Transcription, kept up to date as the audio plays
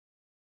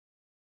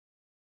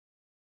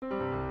My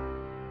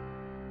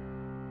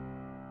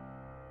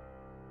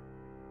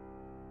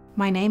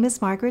name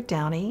is Margaret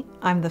Downey.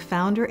 I'm the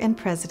founder and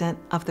president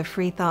of the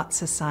FreeThought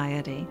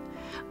Society.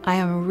 I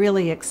am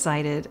really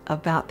excited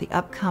about the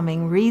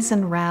upcoming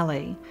Reason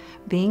Rally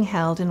being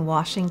held in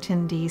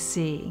Washington,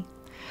 D.C.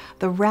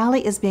 The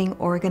rally is being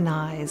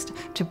organized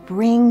to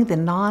bring the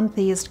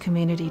non-theist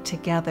community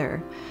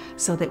together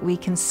so that we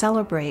can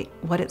celebrate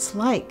what it's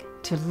like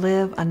to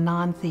live a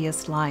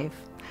non-theist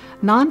life.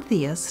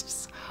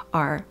 Non-theists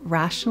are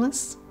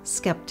rationalists,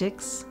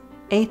 skeptics,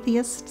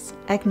 atheists,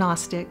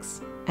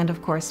 agnostics, and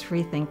of course,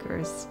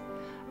 freethinkers.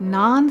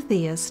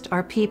 Non-theists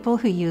are people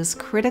who use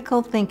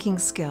critical thinking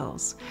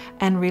skills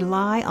and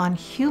rely on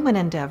human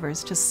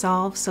endeavors to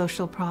solve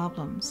social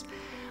problems.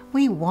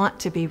 We want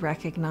to be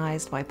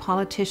recognized by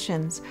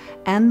politicians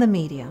and the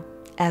media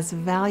as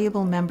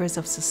valuable members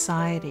of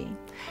society,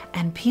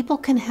 and people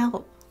can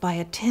help by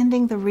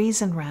attending the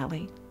Reason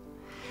Rally.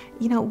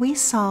 You know, we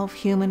solve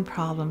human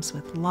problems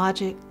with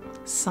logic,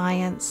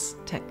 science,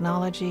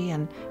 technology,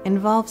 and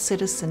involved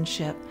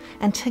citizenship,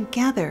 and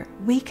together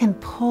we can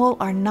pull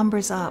our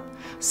numbers up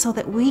so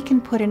that we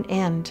can put an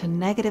end to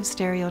negative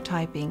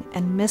stereotyping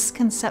and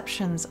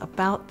misconceptions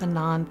about the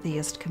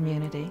non-theist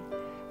community.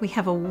 We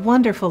have a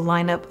wonderful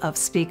lineup of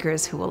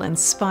speakers who will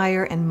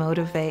inspire and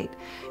motivate,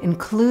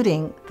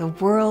 including the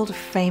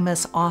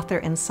world-famous author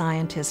and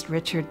scientist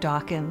Richard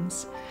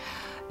Dawkins.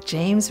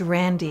 James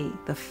Randi,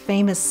 the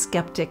famous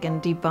skeptic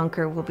and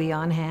debunker, will be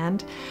on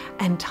hand,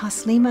 and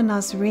Taslima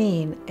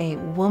Nasreen, a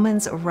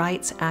women's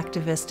rights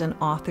activist and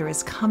author,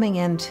 is coming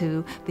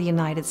into the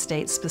United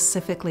States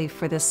specifically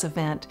for this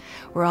event.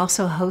 We're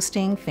also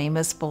hosting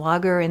famous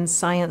blogger and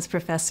science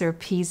professor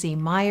P.Z.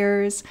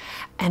 Myers,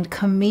 and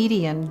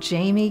comedian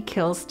Jamie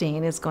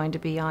Kilstein is going to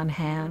be on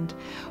hand.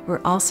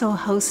 We're also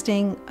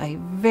hosting a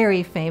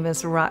very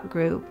famous rock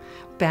group,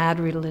 Bad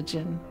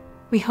Religion.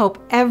 We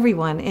hope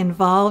everyone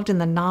involved in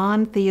the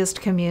non-theist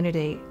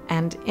community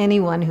and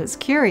anyone who's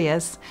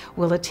curious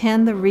will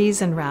attend the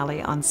Reason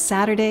Rally on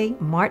Saturday,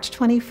 March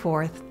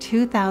 24th,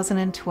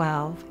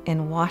 2012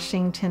 in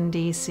Washington,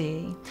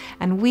 D.C.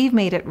 And we've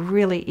made it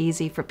really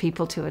easy for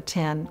people to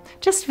attend.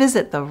 Just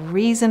visit the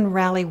Reason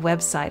Rally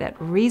website at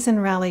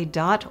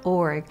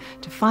reasonrally.org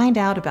to find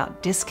out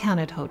about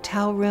discounted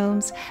hotel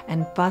rooms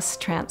and bus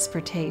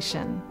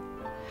transportation.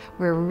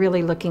 We're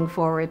really looking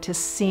forward to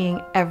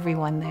seeing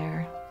everyone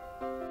there.